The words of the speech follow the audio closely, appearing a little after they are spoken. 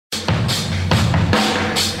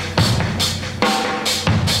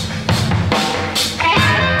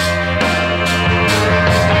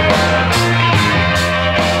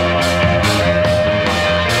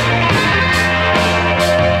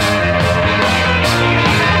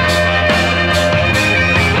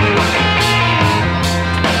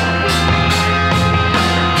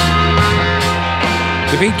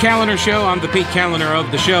Pete Kaliner Show. I'm the Pete Kaliner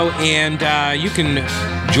of the show, and you can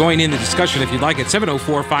join in the discussion if you'd like at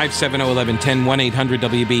 704-570-1110,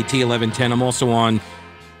 1-800-WBT-1110. I'm also on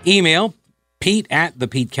email,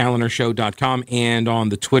 pete@thepetekalinershow.com, and on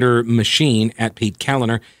the Twitter machine at Pete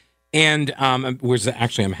Kaliner. And I'm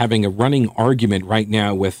having a running argument right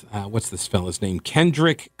now with, what's this fella's name?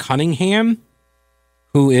 Kendrick Cunningham,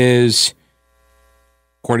 who is,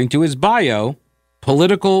 according to his bio,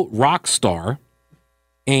 political rock star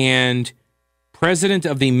and president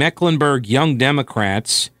of the Mecklenburg Young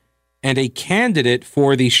Democrats and a candidate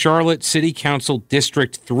for the Charlotte City Council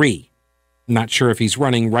District 3. I'm not sure if he's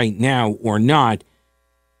running right now or not.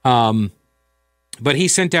 But he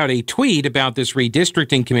sent out a tweet about this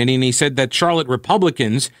redistricting committee, and he said that Charlotte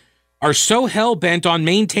Republicans are so hell-bent on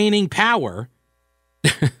maintaining power.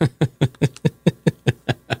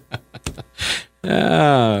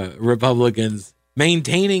 Republicans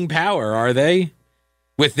maintaining power, are they?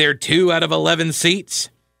 With their 2 out of 11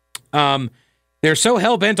 seats? They're so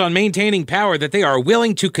hell-bent on maintaining power that they are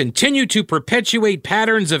willing to continue to perpetuate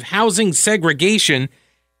patterns of housing segregation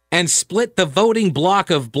and split the voting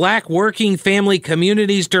block of black working family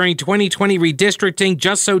communities during 2020 redistricting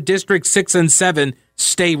just so District 6 and 7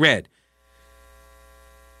 stay red.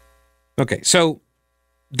 Okay, so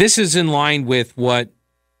this is in line with what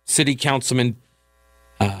City Councilman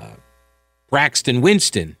Braxton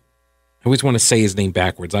Winston, I always want to say his name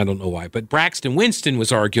backwards, I don't know why, but Braxton Winston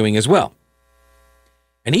was arguing as well.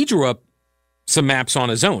 And he drew up some maps on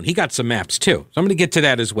his own. He got some maps too, so I'm going to get to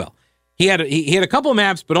that as well. He had a couple of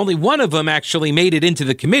maps, but only one of them actually made it into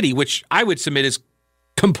the committee, which I would submit is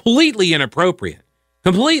completely inappropriate.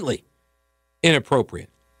 Completely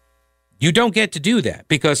inappropriate. You don't get to do that,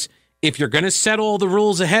 because if you're going to set all the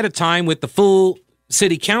rules ahead of time with the full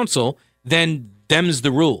city council, then them's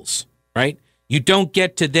the rules, right? You don't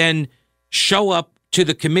get to then show up to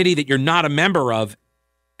the committee that you're not a member of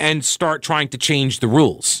and start trying to change the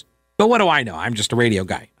rules. But what do I know? I'm just a radio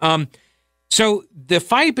guy. So the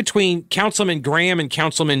fight between Councilman Graham and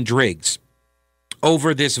Councilman Driggs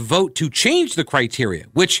over this vote to change the criteria,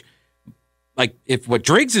 which, like, if what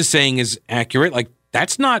Driggs is saying is accurate, like,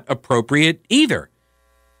 that's not appropriate either.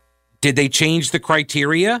 Did they change the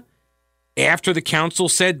criteria after the council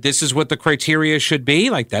said this is what the criteria should be?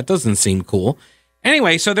 Like, that doesn't seem cool.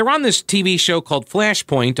 Anyway, so they're on this TV show called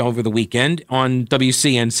Flashpoint over the weekend on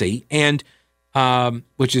WCNC, and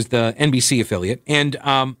which is the NBC affiliate, and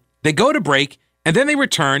they go to break, and then they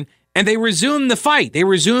return, and they resume the fight. They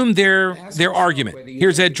resume their argument.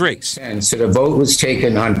 Here's Ed Driggs. So the vote was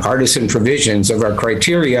taken on partisan provisions of our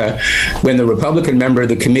criteria when the Republican member of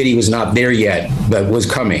the committee was not there yet, but was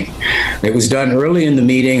coming. It was done early in the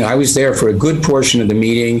meeting. I was there for a good portion of the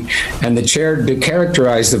meeting, and the chair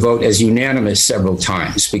characterized the vote as unanimous several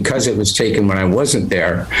times because it was taken when I wasn't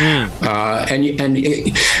there.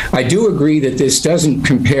 I do agree that this doesn't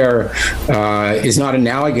compare, is not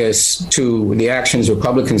analogous to the actions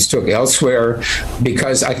Republicans took elsewhere,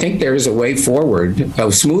 because I think there is a way forward,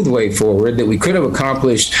 a smooth way forward, that we could have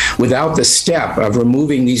accomplished without the step of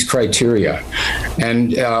removing these criteria.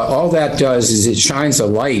 And all that does is it shines a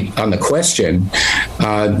light on the question.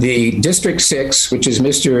 The District 6, which is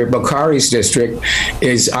Mr. Bokhari's district,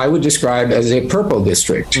 is, I would describe as a purple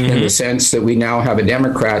district, in the sense that we now have a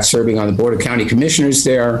Democrat serving on the Board of County Commissioners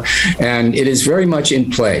there, and it is very much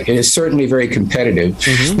in play. It is certainly very competitive.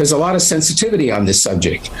 There's a lot of sensitivity on this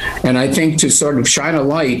subject. And I think to sort of shine a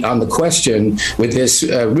light on the question with this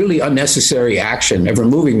really unnecessary action of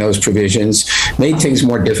removing those provisions made things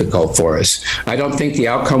more difficult for us. I don't think the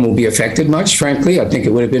outcome will be affected much, frankly. I think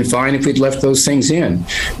it would have been fine if we'd left those things in.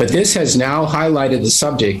 But this has now highlighted the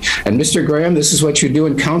subject. And Mr. Graham, this is what you do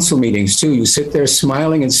in council meetings, too. You sit there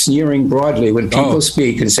smiling and sneering broadly when people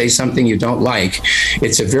speak and say something you don't like.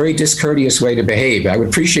 It's a very discourteous way to behave. I would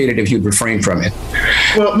appreciate it if you'd refrain from it.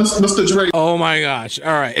 Well, Mr. Drake. Oh, my gosh.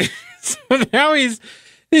 All right. So now he's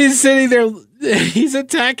sitting there, he's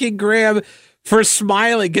attacking Graham for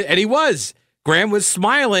smiling, and he was. Graham was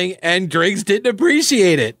smiling, and Driggs didn't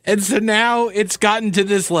appreciate it. And so now it's gotten to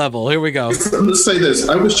this level. Here we go. Let's say this.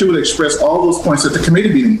 I wish you would express all those points at the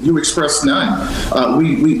committee meeting. You expressed none.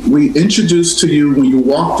 We introduced to you when you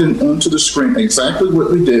walked in onto the screen exactly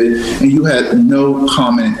what we did, and you had no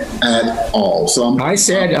comment at all. So I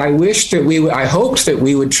said I hoped that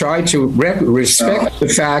we would try to respect the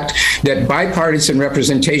fact that bipartisan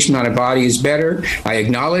representation on a body is better. I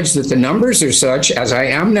acknowledge that the numbers are such, as I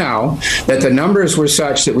am now, that the numbers were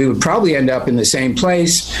such that we would probably end up in the same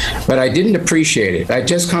place, but I didn't appreciate it. I'd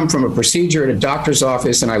just come from a procedure at a doctor's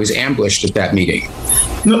office, and I was ambushed at that meeting.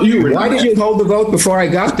 No, you were. Why did you hold the vote before I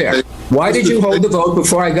got there? Why did you hold the vote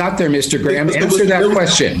before I got there, Mr. Graham? Answer that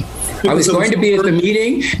question. I was going to be at the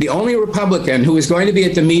meeting, the only Republican who was going to be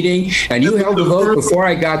at the meeting, and you held the vote before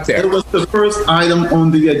I got there. It was the first item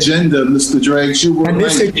on the agenda, Mr. Driggs. You were and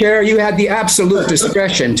Mr. Chair, you had the absolute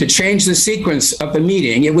discretion to change the sequence of the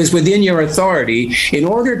meeting. It was within your authority in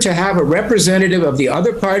order to have a representative of the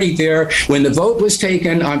other party there when the vote was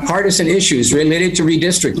taken on partisan issues related to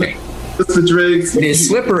redistricting. Mr. Driggs, it is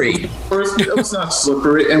slippery. First, it was not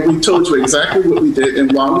slippery, and we told you exactly what we did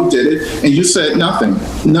and why we did it, and you said nothing,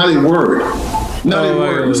 not a word. Not a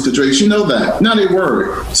word, Mr. Driggs. You know that. Not a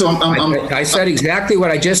word. So I said exactly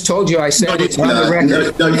what I just told you. I said it's on the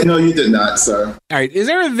record. No, you did not, sir. All right. Is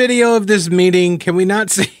there a video of this meeting? Can we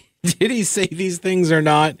not see? Did he say these things or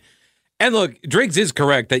not? And look, Driggs is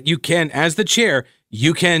correct that you can, as the chair,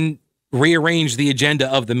 you can rearrange the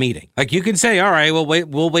agenda of the meeting. Like you can say, all right,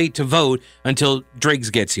 we'll wait to vote until Driggs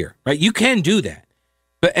gets here, right? You can do that.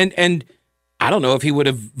 But and I don't know if he would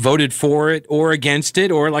have voted for it or against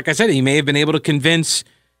it, or like I said, he may have been able to convince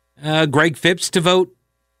Greg Phipps to vote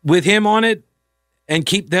with him on it and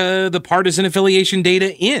keep the partisan affiliation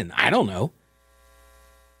data in. I don't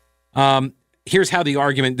know. Here's how the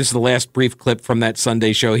argument, this is the last brief clip from that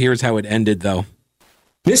Sunday show. Here's how it ended, though.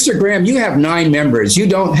 Mr. Graham, you have 9 members. You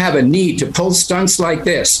don't have a need to pull stunts like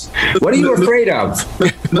this. What are you afraid of?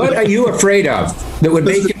 What are you afraid of that would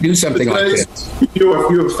make you do something like this?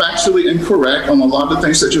 You're factually incorrect on a lot of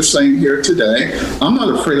things that you're saying here today. I'm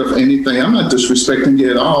not afraid of anything. I'm not disrespecting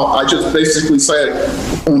you at all. I just basically said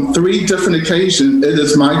on 3 different occasions, it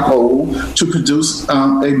is my goal to produce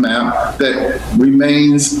a map that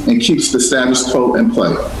remains and keeps the status quo in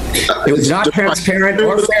play. It was not transparent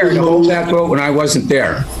or fair to hold that vote when I wasn't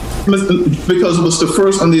there. Because it was the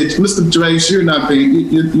first on the Mr. Driggs,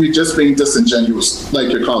 you're just being disingenuous,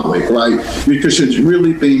 like your colleague, right? Because you're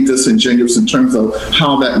really being disingenuous in terms of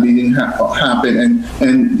how that meeting happened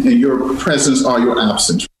and your presence or your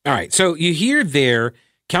absence. All right. So you hear there,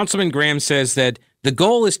 Councilman Graham says that the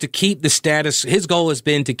goal is to keep the status. His goal has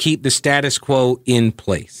been to keep the status quo in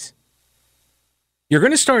place. You're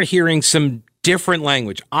going to start hearing some different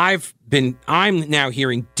language. I'm now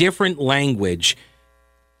hearing different language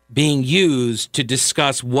being used to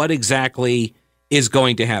discuss what exactly is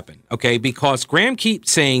going to happen, okay? Because Graham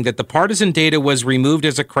keeps saying that the partisan data was removed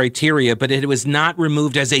as a criteria, but it was not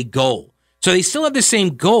removed as a goal. So they still have the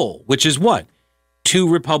same goal, which is what? 2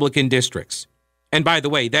 Republican districts. And by the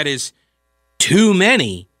way, that is too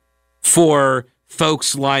many for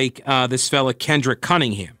folks like this fella Kendrick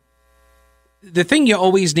Cunningham. The thing you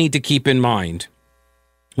always need to keep in mind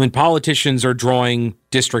when politicians are drawing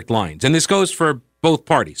district lines, and this goes for both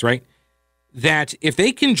parties, right? That if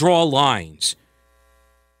they can draw lines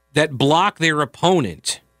that block their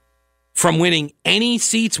opponent from winning any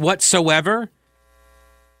seats whatsoever,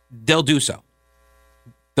 they'll do so.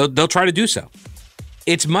 They'll try to do so.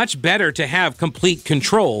 It's much better to have complete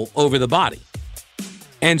control over the body.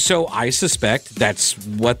 And so I suspect that's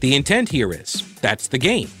what the intent here is. That's the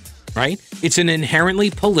game, right? It's an inherently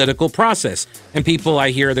political process. And people I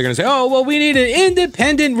hear, they're going to say, oh, well, we need an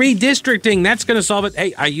independent redistricting. That's going to solve it.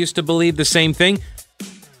 Hey, I used to believe the same thing.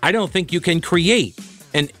 I don't think you can create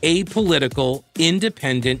an apolitical,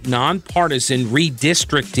 independent, nonpartisan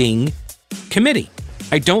redistricting committee.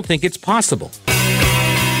 I don't think it's possible.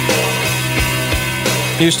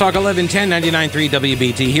 News Talk 1110 99.3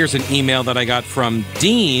 WBT. Here's an email that I got from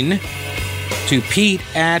Dean to Pete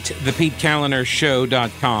at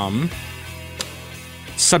thePeteKalinershow.com.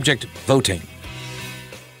 Subject, voting.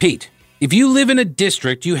 Pete, if you live in a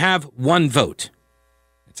district, you have 1 vote.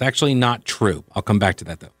 It's actually not true. I'll come back to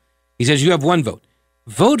that, though. He says you have 1 vote.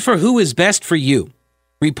 Vote for who is best for you.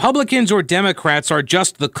 Republicans or Democrats are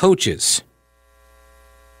just the coaches.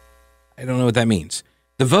 I don't know what that means.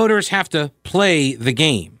 The voters have to play the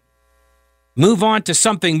game. Move on to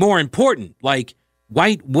something more important, like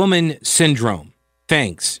white woman syndrome.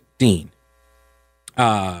 Thanks, Dean.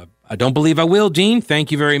 I don't believe I will, Dean.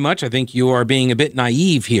 Thank you very much. I think you are being a bit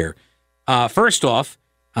naive here. First off,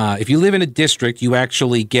 if you live in a district, you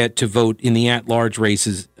actually get to vote in the at-large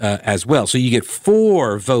races as well. So you get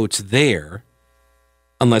 4 votes there,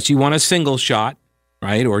 unless you want a single shot,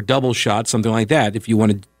 right, or a double shot, something like that. If you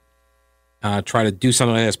want to try to do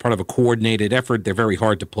something like that as part of a coordinated effort, they're very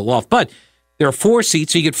hard to pull off. But there are 4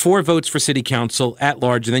 seats, so you get 4 votes for city council at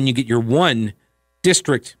large, and then you get your 1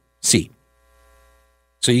 district seat.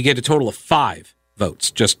 So you get a total of 5 votes,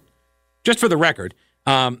 just for the record.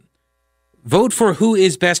 Vote for who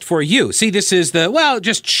is best for you. See, this is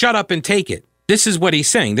just shut up and take it. This is what he's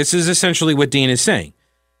saying. This is essentially what Dean is saying.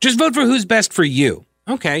 Just vote for who's best for you.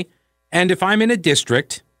 Okay. And if I'm in a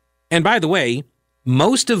district, and by the way,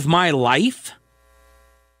 most of my life,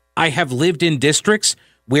 I have lived in districts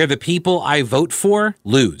where the people I vote for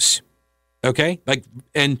lose. Okay?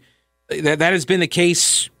 And that has been the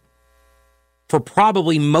case for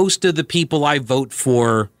probably most of the people I vote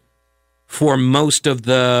for most of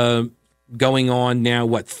the going on now,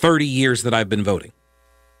 30 years that I've been voting.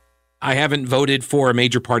 I haven't voted for a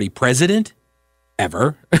major party president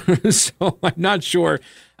ever. So I'm not sure.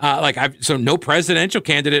 So no presidential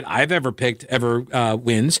candidate I've ever picked ever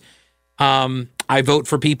wins. I vote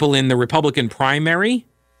for people in the Republican primary,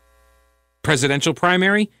 presidential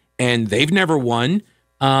primary, and they've never won.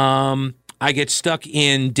 I get stuck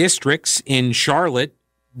in districts in Charlotte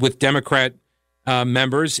with Democrat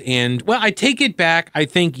members. And, well, I take it back. I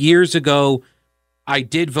think years ago, I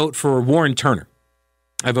did vote for Warren Turner.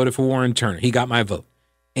 I voted for Warren Turner. He got my vote.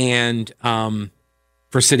 And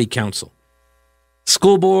for city council.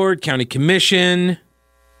 School board, county commission.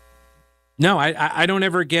 No, I don't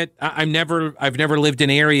ever get, I've never lived in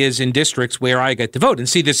areas in districts where I get to vote. And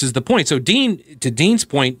see, this is the point. So to Dean's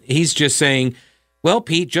point, he's just saying, well,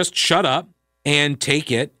 Pete, just shut up and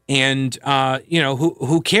take it. And,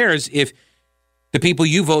 who cares if the people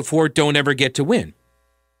you vote for don't ever get to win?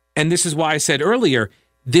 And this is why I said earlier,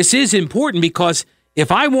 this is important, because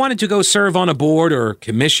if I wanted to go serve on a board or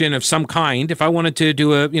commission of some kind, if I wanted to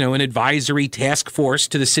do an advisory task force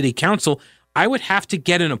to the city council, I would have to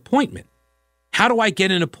get an appointment. How do I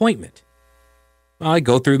get an appointment? Well, I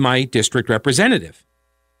go through my district representative.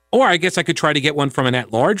 Or I guess I could try to get one from an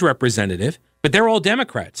at-large representative, but they're all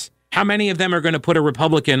Democrats. How many of them are going to put a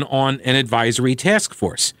Republican on an advisory task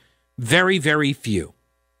force? Very, very few.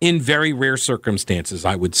 In very rare circumstances,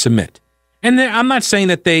 I would submit. And I'm not saying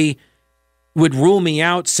that they would rule me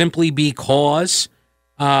out simply because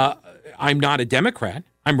I'm not a Democrat.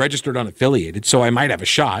 I'm registered unaffiliated, so I might have a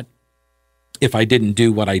shot if I didn't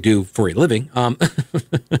do what I do for a living.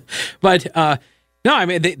 But no, I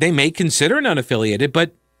mean, they may consider an unaffiliated,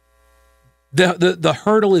 but the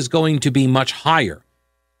hurdle is going to be much higher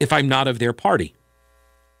if I'm not of their party.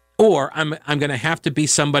 Or I'm going to have to be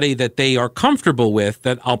somebody that they are comfortable with,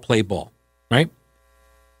 that I'll play ball, right?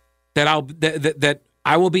 That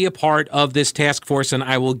I will be a part of this task force, and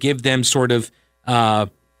I will give them sort of, I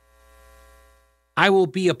will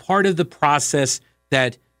be a part of the process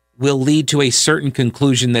that will lead to a certain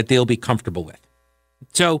conclusion that they'll be comfortable with.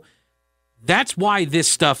 So that's why this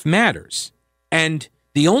stuff matters. And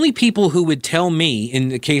the only people who would tell me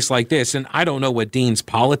in a case like this, and I don't know what Dean's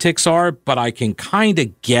politics are, but I can kind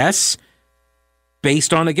of guess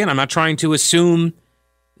based on, again, I'm not trying to assume,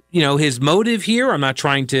 his motive here. I'm not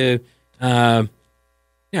trying to, I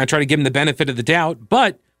try to give him the benefit of the doubt.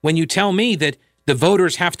 But when you tell me that the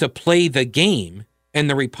voters have to play the game and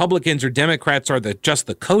the Republicans or Democrats are just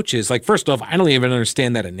the coaches, like, first off, I don't even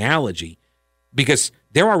understand that analogy, because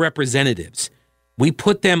there are representatives. We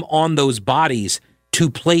put them on those bodies to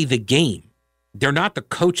play the game. They're not the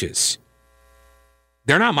coaches.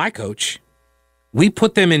 They're not my coach. We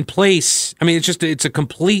put them in place. I mean, it's a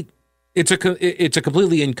completely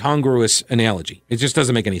incongruous analogy. It just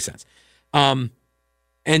doesn't make any sense. And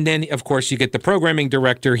then, of course, you get the programming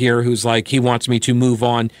director here who's like, he wants me to move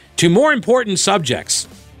on to more important subjects.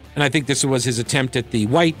 And I think this was his attempt at the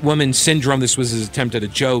white woman syndrome. This was his attempt at a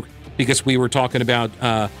joke, because we were talking about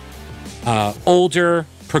older,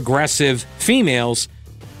 progressive females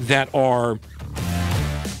that are,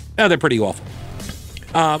 they're pretty awful.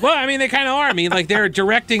 Well, I mean, they kind of are. I mean, like, they're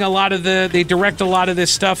directing they direct a lot of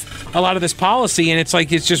this stuff, a lot of this policy, and it's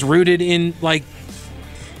like, it's just rooted in like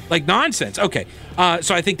nonsense. Okay.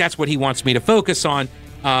 So I think that's what he wants me to focus on,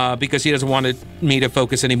 because he doesn't want me to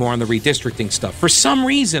focus anymore on the redistricting stuff. For some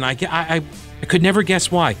reason, I could never guess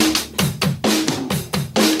why.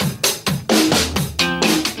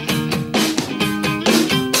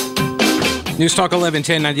 News Talk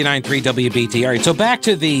 1110 99.3 WBT. All right, so back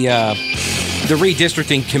to the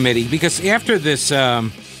redistricting committee, because after this,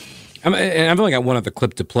 I've only got one other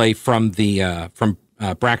clip to play from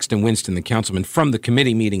Braxton Winston, the councilman, from the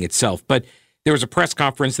committee meeting itself. But there was a press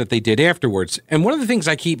conference that they did afterwards. And one of the things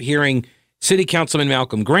I keep hearing City Councilman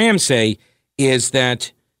Malcolm Graham say is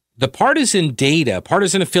that the partisan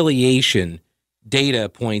affiliation data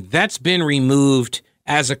point, that's been removed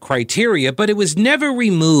as a criteria, but it was never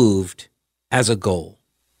removed as a goal,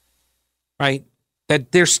 right?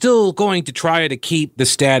 That they're still going to try to keep the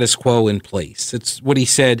status quo in place. It's what he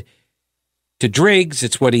said to Driggs.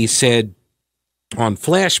 It's what he said on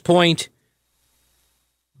Flashpoint.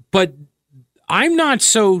 But I'm not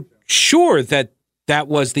so sure that that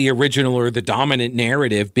was the original or the dominant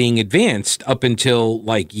narrative being advanced up until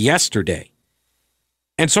like yesterday.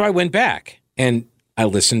 And so I went back and I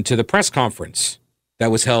listened to the press conference that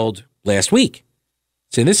was held last week.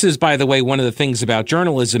 So this is, by the way, one of the things about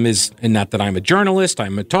journalism is, and not that I'm a journalist,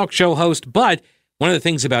 I'm a talk show host, but one of the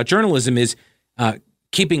things about journalism is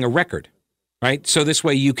keeping a record, right? So this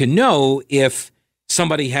way you can know if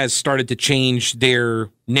somebody has started to change their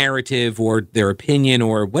narrative or their opinion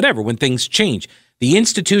or whatever when things change. The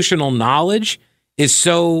institutional knowledge is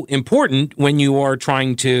so important when you are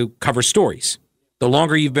trying to cover stories. The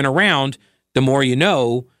longer you've been around, the more you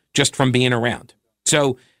know just from being around.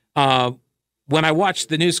 So when I watched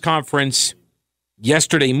the news conference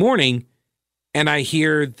yesterday morning and I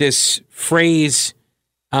hear this phrase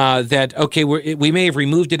that, okay, we may have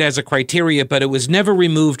removed it as a criteria, but it was never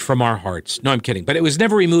removed from our hearts. No, I'm kidding. But it was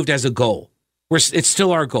never removed as a goal. It's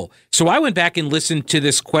still our goal. So I went back and listened to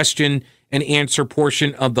this question and answer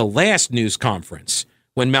portion of the last news conference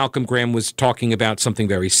when Malcolm Graham was talking about something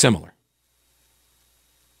very similar.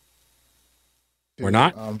 We're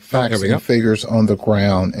not? Facts and figures on the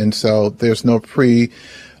ground. And so there's no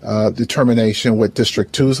determination what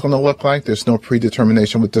District 2 is going to look like. There's no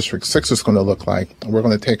predetermination what District 6 is going to look like. We're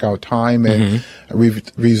going to take our time and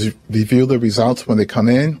review the results when they come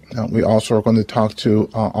in. We also are going to talk to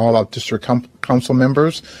all our district council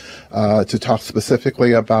members to talk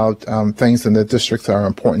specifically about things in the districts that are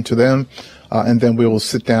important to them. And then we will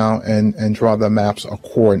sit down and draw the maps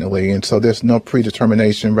accordingly. And so there's no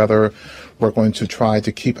predetermination whether we're going to try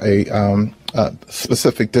to keep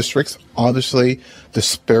specific districts. Obviously, the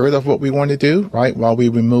spirit of what we want to do, right? While we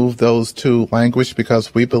remove those two language,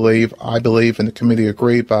 because I believe, and the committee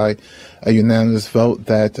agreed by a unanimous vote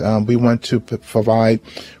that we want to provide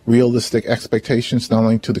realistic expectations not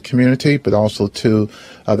only to the community but also to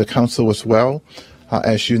the council as well.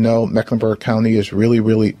 As you know, Mecklenburg County is really,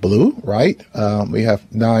 really blue, right? We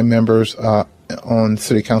have 9 members on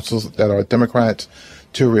city councils that are Democrats,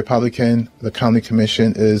 2 Republican. The county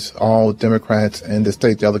commission is all Democrats, and the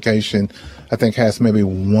state delegation, I think, has maybe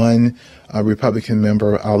 1 Republican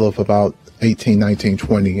member out of about 18, 19,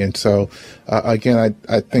 20. And so, again,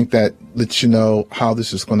 I think that lets you know how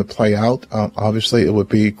this is going to play out. Obviously, it would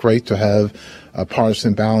be great to have a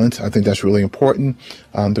partisan balance. I think that's really important.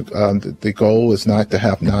 The goal is not to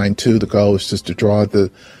have 9-2. The goal is just to draw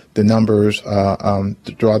the numbers, to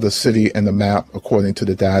draw the city and the map according to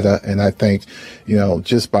the data. And I think,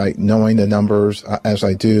 just by knowing the numbers as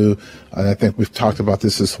I do, and I think we've talked about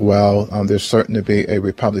this as well, there's certain to be a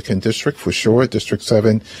Republican district for sure. District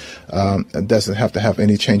 7 doesn't have to have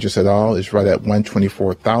any changes at all. It's right at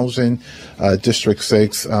 124,000. District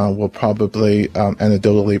 6 will probably,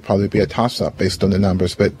 anecdotally, probably be a toss-up based on the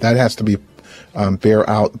numbers, but that has to be bear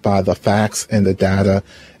out by the facts and the data.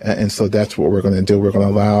 And so that's what we're going to do. We're going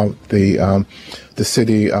to allow the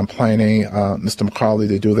city planning, Mr. McCauley,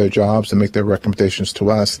 to do their jobs and make their recommendations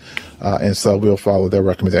to us. And so we'll follow their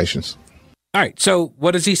recommendations. All right. So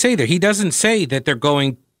what does he say there? He doesn't say that they're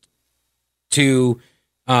going to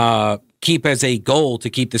keep as a goal to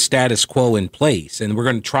keep the status quo in place. And we're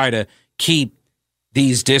going to try to keep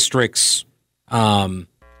these districts for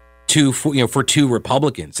 2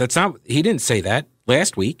 Republicans. That's not, he didn't say that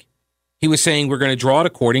last week. He was saying we're going to draw it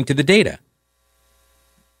according to the data.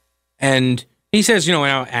 And he says,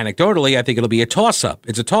 now anecdotally, I think it'll be a toss-up.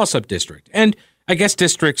 It's a toss-up district. And I guess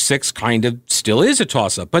District 6 kind of still is a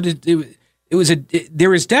toss-up, but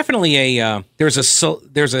there is definitely there's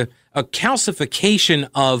a calcification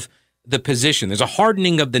of the position. There's a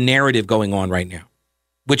hardening of the narrative going on right now,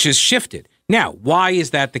 which is shifted. Now, why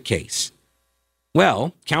is that the case?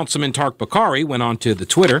 Well, Councilman Tark Bakari went on to the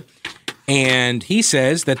Twitter, and he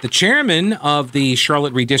says that the chairman of the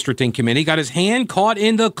Charlotte Redistricting Committee got his hand caught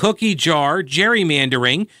in the cookie jar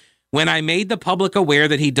gerrymandering when I made the public aware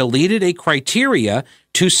that he deleted a criteria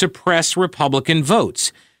to suppress Republican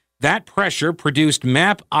votes. That pressure produced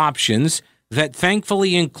map options that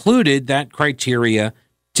thankfully included that criteria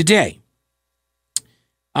today.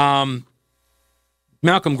 Malcolm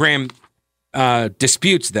Graham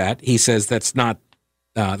disputes that. He says that's not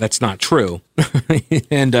true.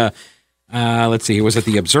 And let's see, was it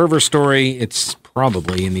the Observer story? It's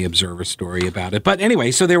probably in the Observer story about it. But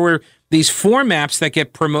anyway, so there were these 4 maps that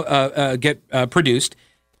get produced,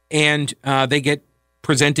 and they get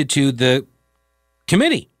presented to the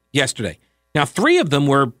committee yesterday. Now, 3 of them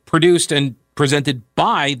were produced and presented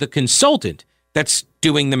by the consultant that's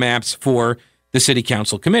doing the maps for the City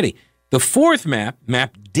Council Committee. The 4th map,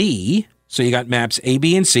 Map D, so you got maps A,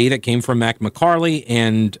 B, and C that came from Mac McCarley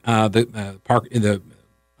and the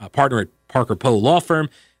partner at Parker Poe Law Firm.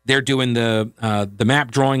 They're doing the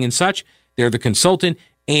map drawing and such. They're the consultant,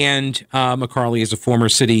 and McCarley is a former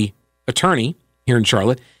city attorney here in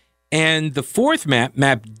Charlotte. And the 4th map,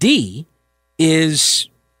 Map D, is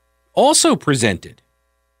also presented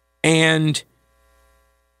And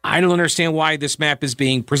I don't understand why this map is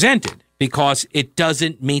being presented, because it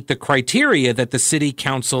doesn't meet the criteria that the city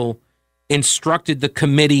council instructed the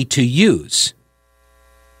committee to use.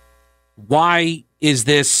 Why is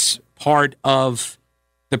this part of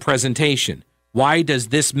the presentation? Why does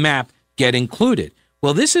this map get included?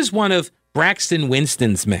 Well, this is one of Braxton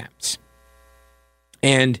Winston's maps,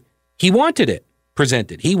 and he wanted it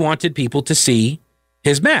presented. He wanted people to see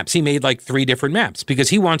his maps. He made like 3 different maps because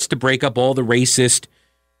he wants to break up all the racist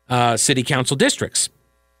city council districts,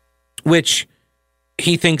 which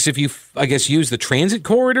he thinks if you, I guess, use the transit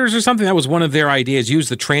corridors or something, that was one of their ideas, use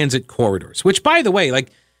the transit corridors, which, by the way, like,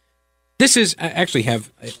 this is, I do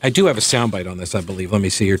have a soundbite on this, I believe. Let me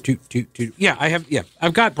see here.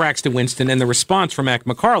 I've got Braxton Winston and the response from Mac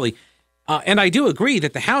McCarley. And I do agree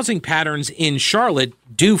that the housing patterns in Charlotte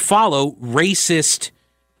do follow racist,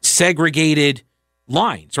 segregated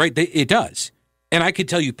lines, right? It does. And I could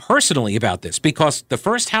tell you personally about this because the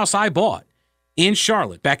first house I bought in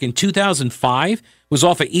Charlotte back in 2005 was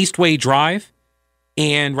off of Eastway Drive.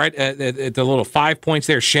 And right at the little 5 points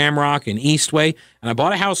there, Shamrock and Eastway. And I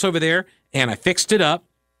bought a house over there, and I fixed it up,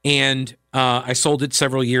 and I sold it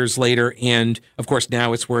several years later. And, of course,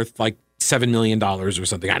 now it's worth like $7 million or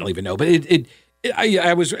something. I don't even know. But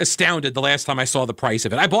I was astounded the last time I saw the price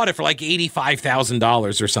of it. I bought it for like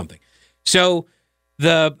 $85,000 or something. So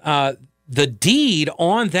the deed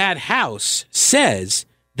on that house says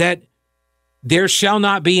that there shall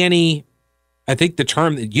not be any, I think the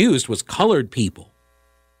term that used was colored people.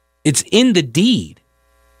 It's in the deed.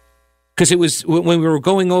 Because it was, when we were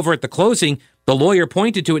going over at the closing, the lawyer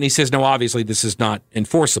pointed to it and he says, no, obviously this is not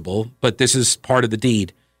enforceable, but this is part of the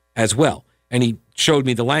deed as well. And he showed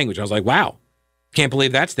me the language. I was like, wow, can't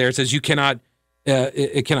believe that's there. It says you cannot,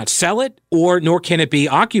 it cannot sell it, nor can it be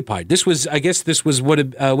occupied. This was, I guess this was would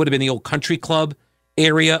have been the old country club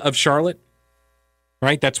area of Charlotte,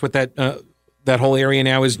 right? That's what that whole area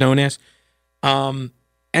now is known as. And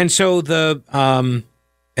so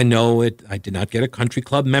and no, I did not get a country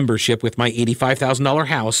club membership with my $85,000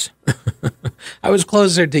 house. I was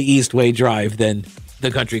closer to Eastway Drive than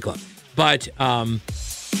the country club. But so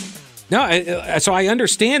I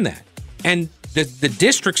understand that. And the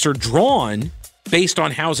districts are drawn based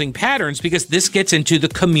on housing patterns because this gets into the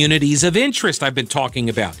communities of interest I've been talking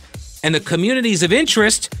about. And the communities of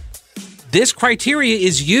interest, this criteria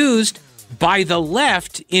is used by the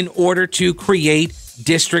left in order to create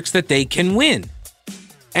districts that they can win.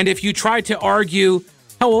 And if you try to argue,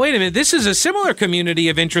 oh, well, wait a minute, this is a similar community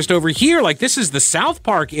of interest over here, like this is the South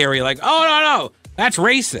Park area, like, oh, no, that's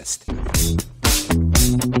racist.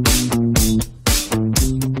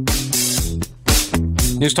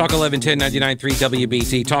 News Talk 1110 99.3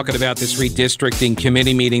 WBT talking about this redistricting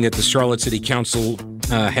committee meeting that the Charlotte City Council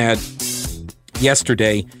had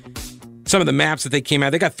yesterday. Some of the maps that they came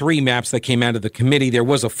out, they got 3 maps that came out of the committee. There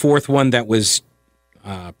was a 4th one that was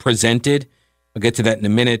presented. I'll get to that in a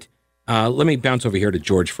minute. Let me bounce over here to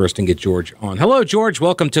George first and get George on. Hello, George.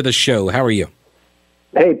 Welcome to the show. How are you?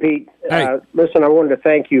 Hey, Pete. Hey. Listen, I wanted to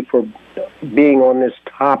thank you for being on this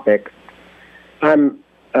topic. I'm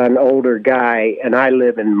an older guy, and I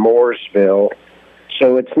live in Mooresville,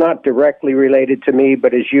 so it's not directly related to me,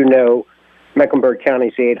 but as you know, Mecklenburg County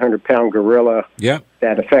is the 800-pound gorilla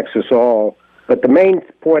that affects us all. But the main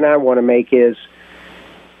point I want to make is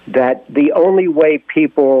that the only way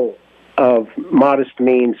people of modest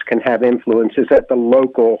means can have influence is at the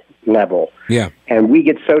local level. Yeah. And we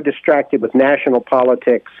get so distracted with national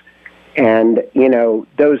politics, and, you know,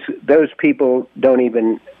 those people don't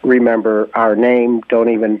even remember our name, don't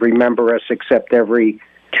even remember us except every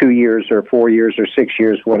 2 years or 4 years or 6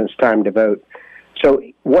 years when it's time to vote. So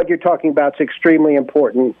what you're talking about is extremely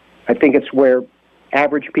important. I think it's where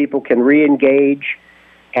average people can re-engage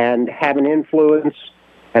and have an influence.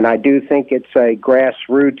 And I do think it's a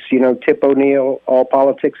grassroots, you know, Tip O'Neill, all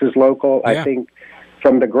politics is local. Yeah. I think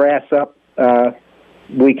from the grass up,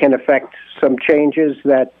 we can affect some changes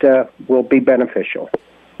that will be beneficial.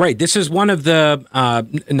 Right. This is one of the,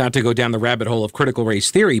 not to go down the rabbit hole of critical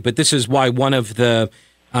race theory, but this is why one of the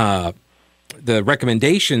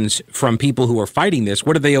recommendations from people who are fighting this,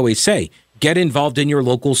 what do they always say? Get involved in your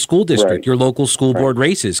local school district, your local school board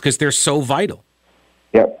races, because they're so vital.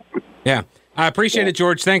 Yep. Yeah. I appreciate it,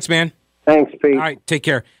 George. Thanks, man. Thanks, Pete. All right, take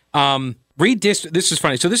care. This is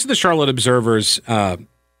funny. So this is the Charlotte Observer's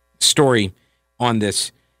story on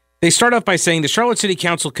this. They start off by saying the Charlotte City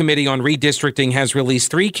Council Committee on Redistricting has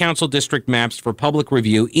released 3 council district maps for public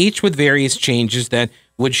review, each with various changes that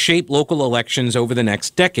would shape local elections over the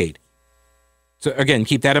next decade. So again,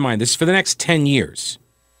 keep that in mind. This is for the next 10 years.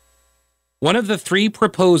 One of the 3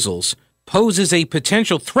 proposals poses a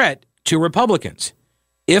potential threat to Republicans.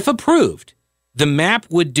 If approved, the map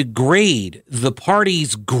would degrade the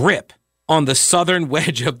party's grip on the southern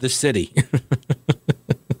wedge of the city.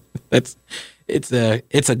 It's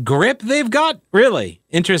a grip they've got? Really?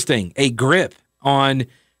 Interesting. A grip on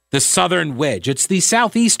the southern wedge. It's the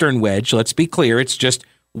southeastern wedge, let's be clear. It's just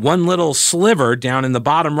one little sliver down in the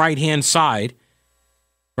bottom right-hand side,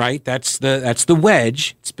 right? That's the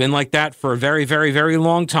wedge. It's been like that for a very, very, very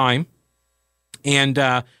long time. And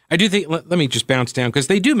I do think, let me just bounce down, because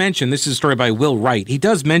they do mention, this is a story by Will Wright. He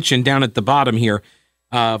does mention down at the bottom here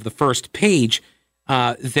of the first page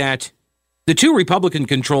that the two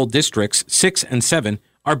Republican-controlled districts, 6 and 7,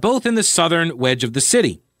 are both in the southern wedge of the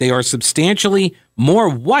city. They are substantially more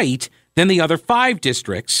white than the other 5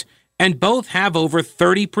 districts, and both have over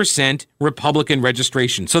 30% Republican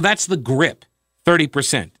registration. So that's the grip,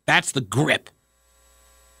 30%. That's the grip.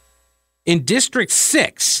 In District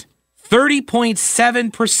 6,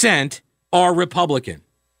 30.7% are Republican.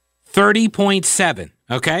 30.7,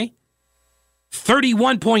 okay?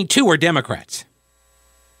 31.2 are Democrats.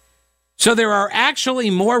 So there are actually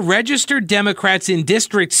more registered Democrats in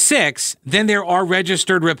District 6 than there are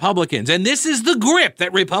registered Republicans. And this is the grip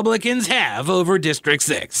that Republicans have over District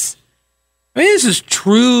 6. I mean, this is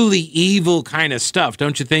truly evil kind of stuff,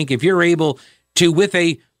 don't you think? If you're able to, with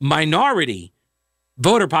a minority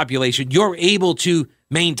voter population, you're able to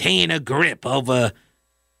maintain a grip over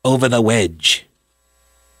the wedge.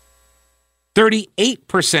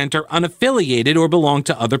 38% are unaffiliated or belong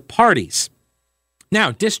to other parties.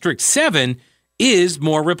 Now, District 7 is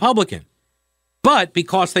more Republican. But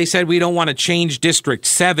because they said we don't want to change District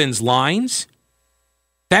 7's lines,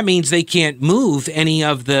 that means they can't move any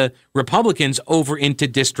of the Republicans over into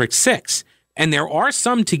District 6. And there are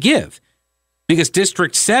some to give, because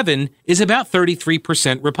District 7 is about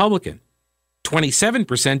 33% Republican,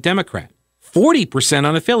 27% Democrat, 40%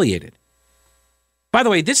 unaffiliated. By the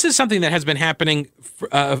way, this is something that has been happening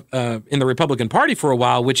in the Republican Party for a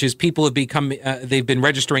while, which is people have become, they've been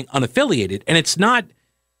registering unaffiliated. And it's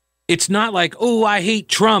not like, oh, I hate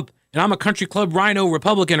Trump and I'm a country club rhino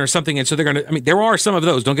Republican or something. And so they're going to, I mean, there are some of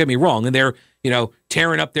those, don't get me wrong. And they're,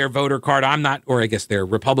 tearing up their voter card. I'm not, or I guess their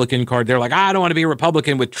Republican card. They're like, I don't want to be a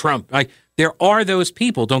Republican with Trump. Like, there are those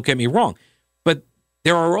people, don't get me wrong. But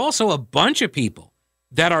there are also a bunch of people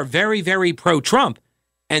that are very, very pro-Trump.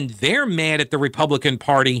 And they're mad at the Republican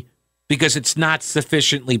Party because it's not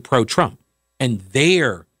sufficiently pro-Trump. And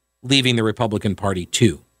they're leaving the Republican Party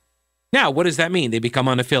too. Now, what does that mean? They become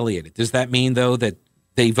unaffiliated. Does that mean, though, that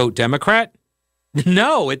they vote Democrat?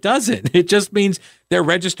 No, it doesn't. It just means they're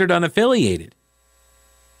registered unaffiliated.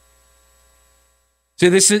 So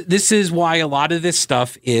this is why a lot of this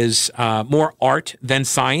stuff is more art than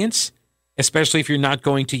science, especially if you're not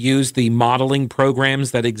going to use the modeling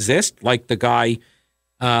programs that exist, like the guy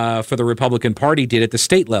for the Republican Party did at the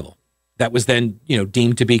state level. That was then,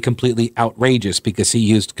 deemed to be completely outrageous because he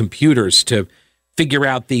used computers to figure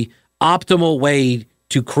out the optimal way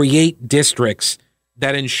to create districts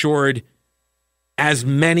that ensured as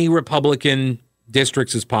many Republican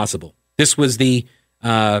districts as possible. This was the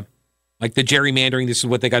gerrymandering. This is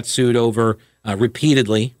what they got sued over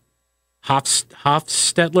repeatedly.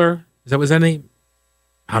 Hofstetler, is that his name?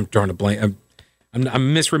 I'm drawing a blank.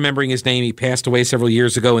 I'm misremembering his name. He passed away several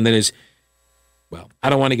years ago, and then I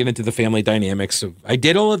don't want to get into the family dynamics. So I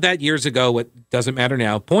did all of that years ago. It doesn't matter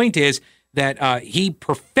now. Point is that he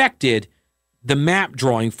perfected the map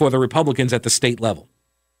drawing for the Republicans at the state level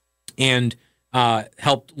and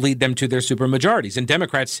helped lead them to their supermajorities. And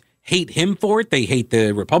Democrats hate him for it. They hate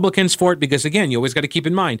the Republicans for it because, again, you always got to keep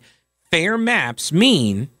in mind, fair maps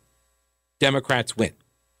mean Democrats win.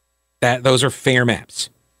 Those are fair maps.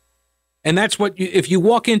 And that's what, if you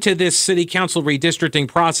walk into this city council redistricting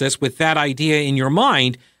process with that idea in your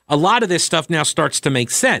mind, a lot of this stuff now starts to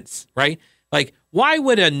make sense, right? Like, why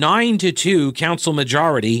would a 9-2 council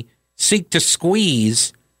majority seek to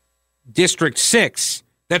squeeze District 6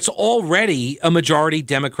 that's already a majority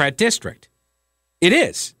Democrat district? It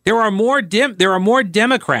is. There are more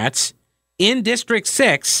Democrats in District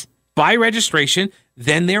 6 by registration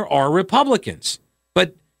than there are Republicans.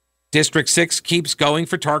 But District 6 keeps going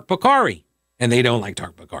for Tark Bakari, and they don't like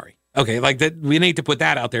Tark Bakari. Okay, like that, we need to put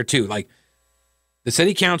that out there too. Like the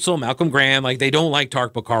city council, Malcolm Graham, like they don't like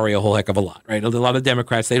Tark Bakari a whole heck of a lot, right? A lot of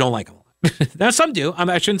Democrats, they don't like him a lot. Now some do.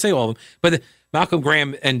 I shouldn't say all of them, but Malcolm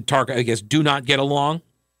Graham and Tark, I guess, do not get along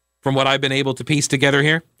from what I've been able to piece together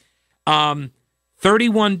here.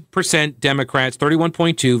 31% Democrats,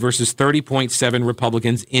 31.2 versus 30.7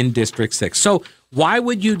 Republicans in District 6. So why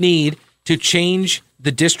would you need to change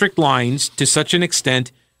the district lines to such an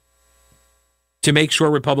extent to make sure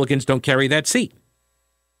Republicans don't carry that seat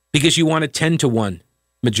because you want a 10-1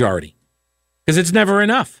 majority because it's never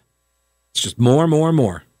enough. It's just more, more,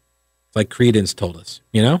 more. It's like Credence told us,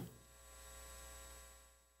 you know?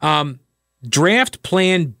 Draft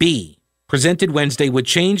Plan B, presented Wednesday, would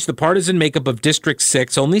change the partisan makeup of District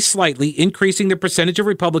 6 only slightly, increasing the percentage of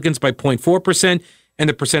Republicans by 0.4% and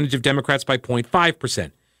the percentage of Democrats by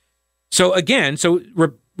 0.5%. So again,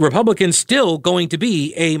 Republicans still going to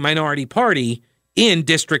be a minority party in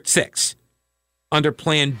District 6 under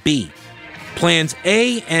Plan B. Plans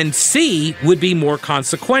A and C would be more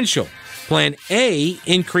consequential. Plan A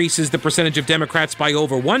increases the percentage of Democrats by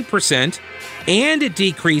over 1%, and it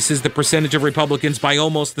decreases the percentage of Republicans by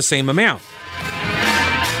almost the same amount.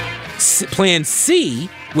 Plan C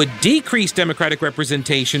would decrease Democratic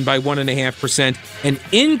representation by 1.5% and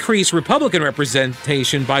increase Republican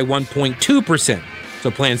representation by 1.2%.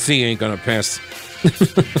 So Plan C ain't going to pass.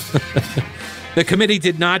 The committee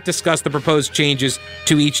did not discuss the proposed changes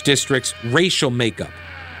to each district's racial makeup.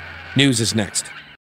 News is next.